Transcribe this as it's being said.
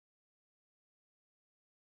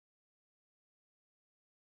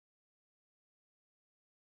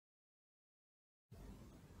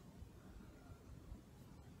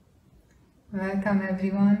Welcome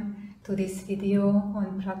everyone to this video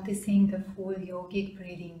on practicing the full yogic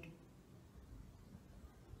breathing.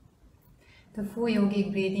 The full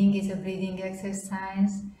yogic breathing is a breathing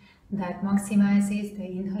exercise that maximizes the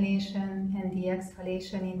inhalation and the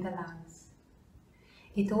exhalation in the lungs.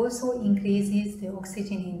 It also increases the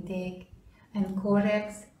oxygen intake and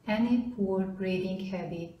corrects any poor breathing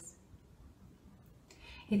habits.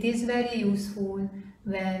 It is very useful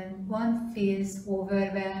when one feels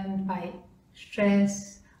overwhelmed by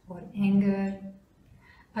stress or anger,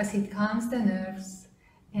 as it calms the nerves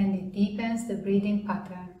and it deepens the breathing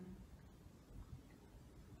pattern.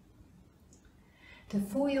 The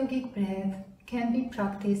full yogic breath can be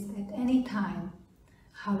practiced at any time.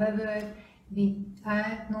 However, we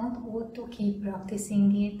are not ought to keep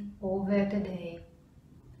practicing it over the day.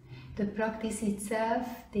 The practice itself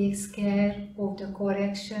takes care of the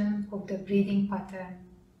correction of the breathing pattern.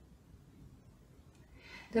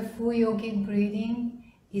 The full yogic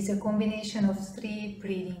breathing is a combination of three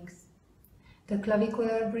breathings: the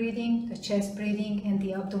clavicular breathing, the chest breathing, and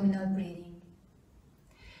the abdominal breathing.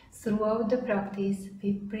 Throughout the practice,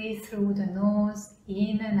 we breathe through the nose,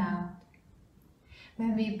 in and out.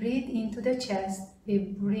 When we breathe into the chest, we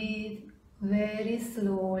breathe very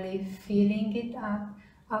slowly, filling it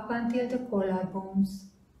up until the collarbones.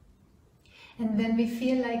 And when we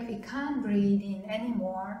feel like we can't breathe in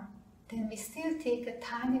anymore, then we still take a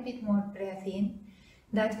tiny bit more breath in.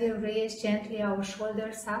 That will raise gently our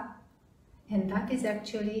shoulders up, and that is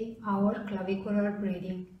actually our clavicular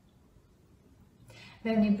breathing.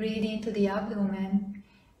 When we breathe into the abdomen,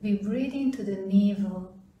 we breathe into the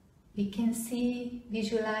navel. We can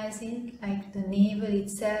visualize it like the navel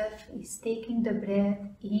itself is taking the breath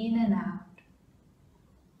in and out.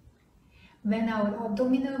 When our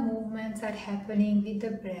abdominal movements are happening with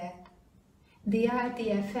the breath, they are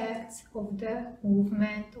the effects of the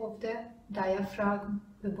movement of the diaphragm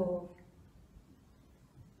above.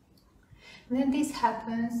 When this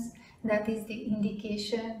happens, that is the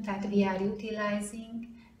indication that we are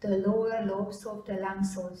utilizing the lower lobes of the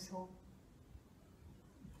lungs also.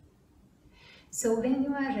 So when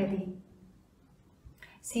you are ready,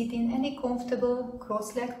 sit in any comfortable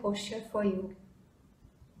cross-legged posture for you.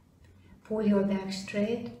 Pull your back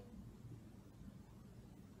straight.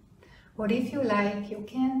 Or if you like, you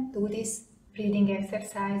can do this breathing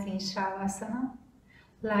exercise in Shavasana,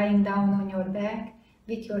 lying down on your back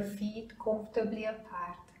with your feet comfortably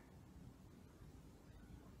apart.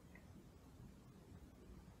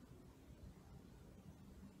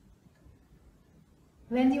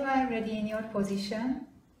 When you are ready in your position,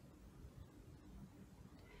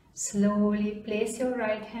 slowly place your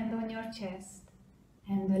right hand on your chest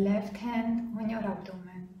and the left hand on your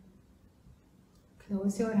abdomen.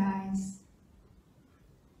 Close your eyes.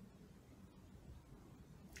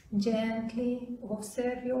 Gently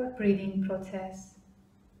observe your breathing process.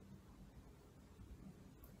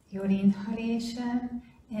 Your inhalation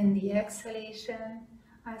and the exhalation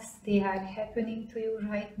as they are happening to you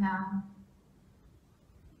right now.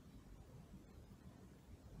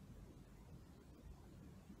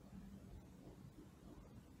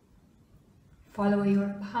 Follow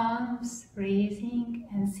your palms, raising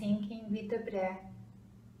and sinking with the breath.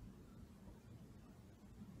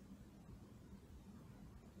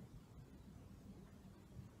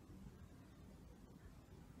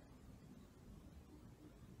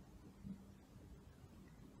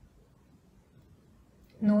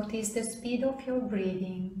 Notice the speed of your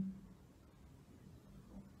breathing.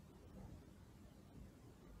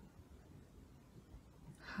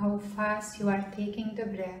 How fast you are taking the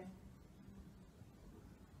breath.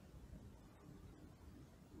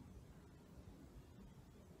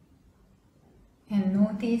 And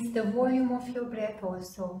notice the volume of your breath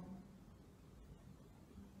also.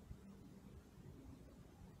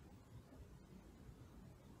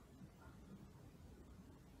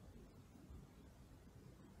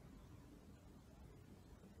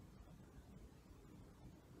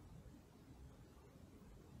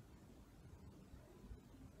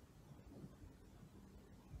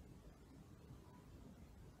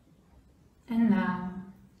 And now,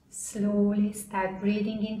 slowly start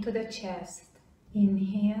breathing into the chest.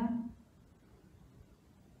 Inhale.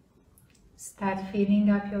 Start filling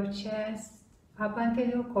up your chest up until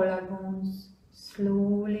your collarbones.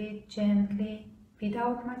 Slowly, gently,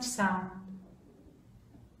 without much sound.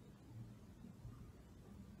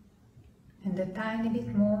 And a tiny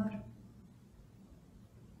bit more.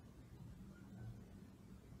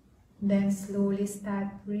 Then slowly start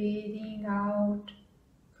breathing out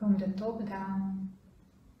from the top down.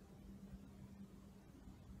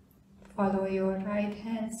 Follow your right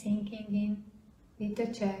hand sinking in with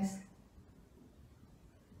the chest.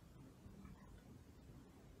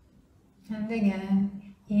 And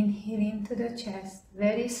again, inhale into the chest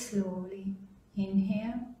very slowly.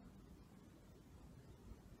 Inhale.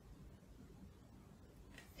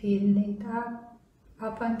 Fill it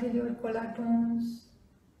up until your collarbones.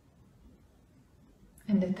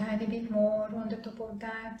 And a tiny bit more on the top of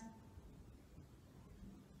that.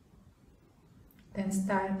 Then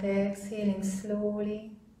start exhaling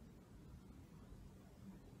slowly.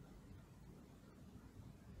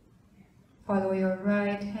 Follow your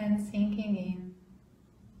right hand sinking in.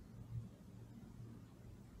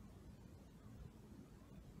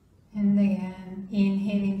 And again,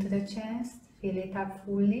 inhale into the chest, fill it up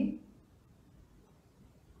fully.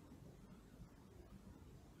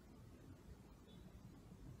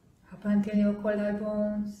 Up until your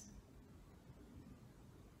collarbones.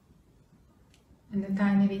 And a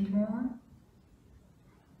tiny bit more.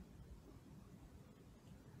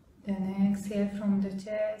 Then exhale from the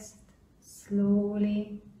chest,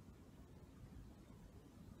 slowly.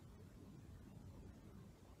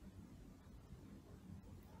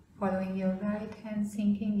 Following your right hand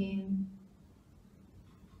sinking in.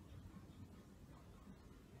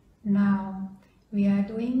 Now we are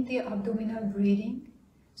doing the abdominal breathing.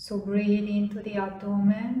 So breathe into the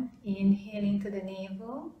abdomen, inhale into the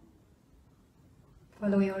navel.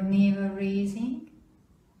 Follow your navel raising.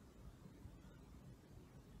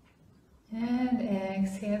 And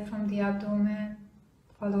exhale from the abdomen.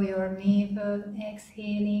 Follow your navel,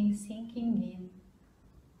 exhaling, sinking in.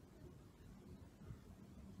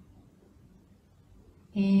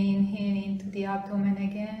 Inhale into the abdomen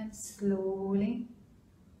again, slowly.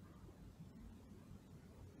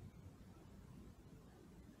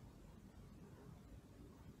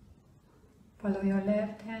 Follow your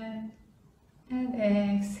left hand and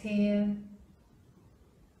exhale.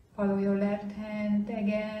 Follow your left hand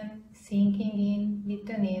again, sinking in with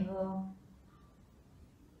the navel.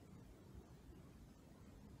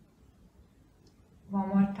 One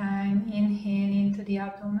more time, inhale into the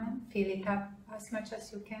abdomen, fill it up as much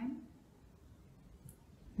as you can.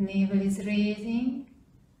 Navel is raising.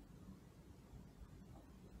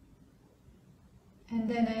 And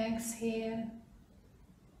then exhale.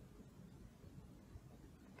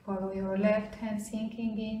 Follow your left hand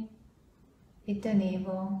sinking in with the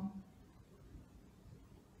navel.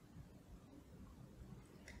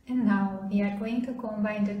 And now we are going to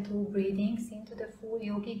combine the two breathings into the full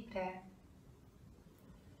yogic breath.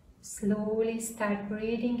 Slowly start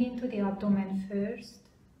breathing into the abdomen first.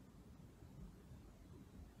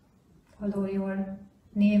 Follow your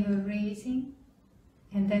navel raising.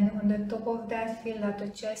 And then on the top of that, fill up the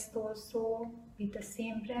chest also with the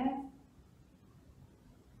same breath.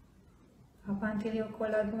 Up until your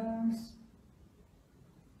collarbones.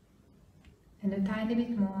 And a tiny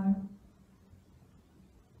bit more.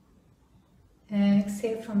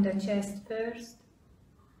 Exhale from the chest first.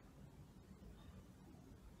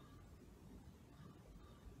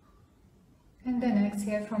 And then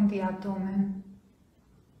exhale from the abdomen.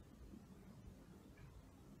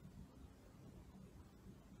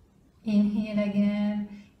 Inhale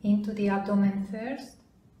again into the abdomen first.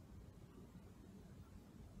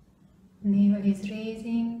 Navel is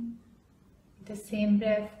raising. With the same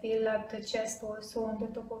breath, fill up the chest also on the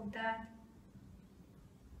top of that.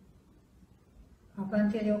 Up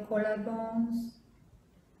until your collarbones.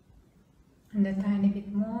 And a tiny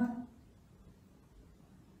bit more.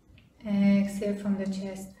 Exhale from the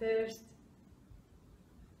chest first.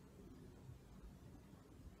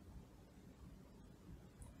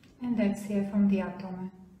 And exhale from the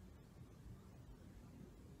abdomen.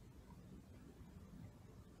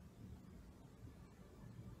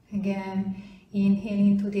 Again, inhale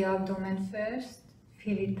into the abdomen first.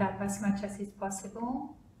 Fill it up as much as is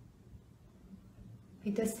possible.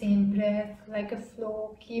 With the same breath, like a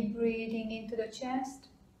flow, keep breathing into the chest.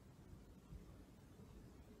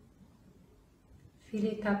 Fill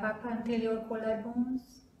it up until your collarbones.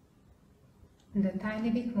 And a tiny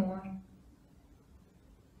bit more.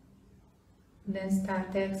 Then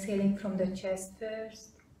start exhaling from the chest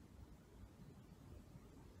first.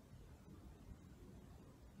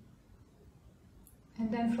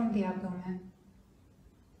 And then from the abdomen.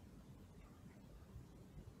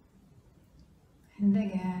 And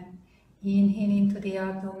again, inhale into the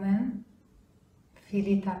abdomen. Fill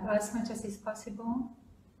it up as much as is possible.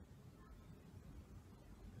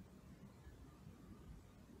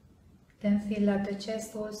 Then fill up the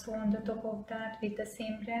chest also on the top of that with the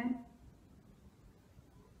same breath.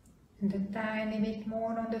 And a tiny bit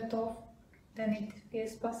more on the top than it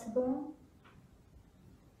feels possible.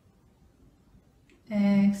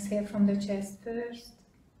 Exhale from the chest first.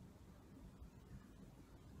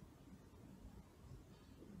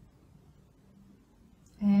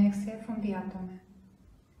 exhale from the abdomen.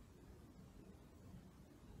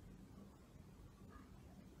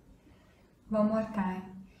 One more time.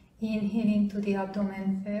 Inhale into the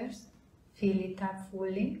abdomen first. Fill it up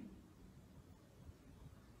fully.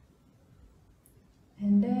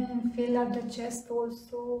 And then fill up the chest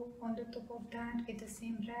also on the top of that with the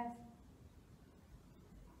same breath.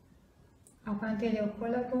 Up until your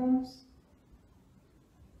collarbones.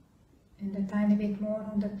 And a tiny bit more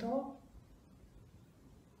on the top.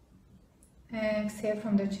 Exhale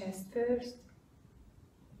from the chest first.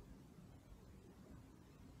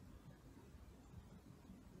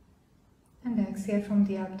 And exhale from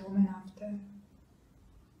the abdomen after.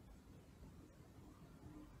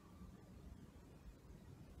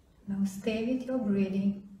 Now stay with your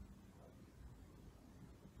breathing.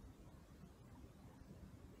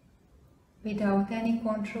 Without any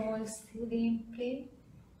control, simply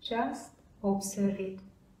just observe it.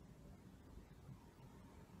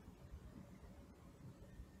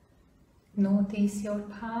 Notice your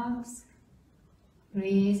palms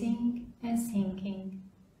raising and sinking.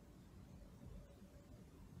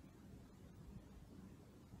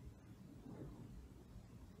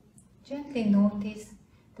 Gently notice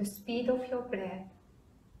the speed of your breath.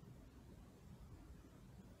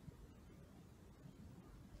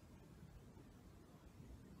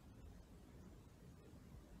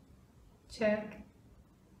 Check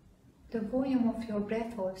the volume of your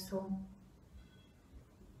breath also.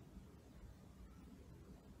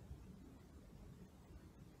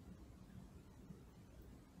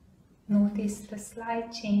 Notice the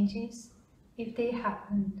slight changes if they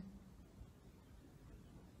happened.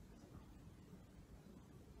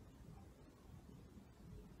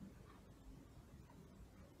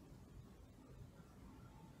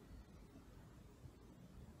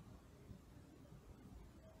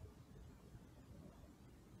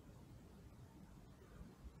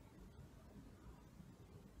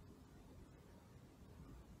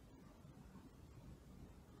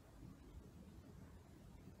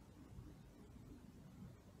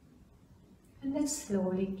 And then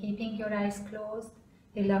slowly, keeping your eyes closed,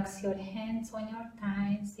 relax your hands on your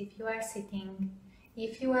thighs if you are sitting.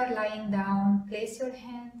 If you are lying down, place your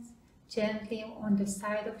hands gently on the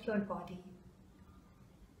side of your body.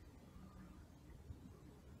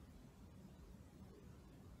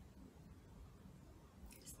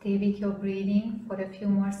 Stay with your breathing for a few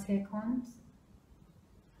more seconds.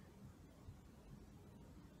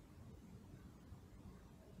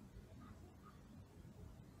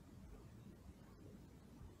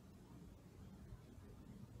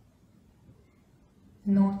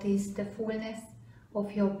 Notice the fullness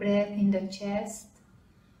of your breath in the chest.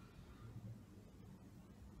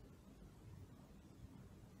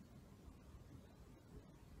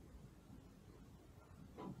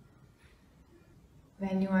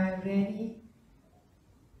 When you are ready,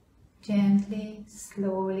 gently,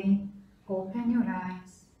 slowly open your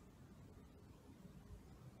eyes.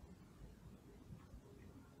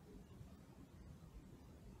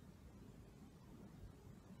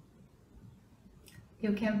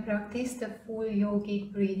 You can practice the full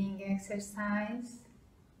yogic breathing exercise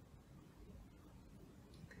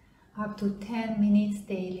up to 10 minutes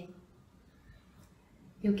daily.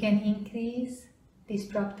 You can increase this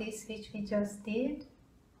practice which we just did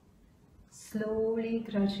slowly,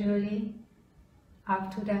 gradually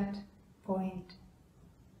up to that point.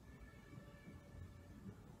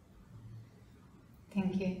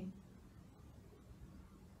 Thank you.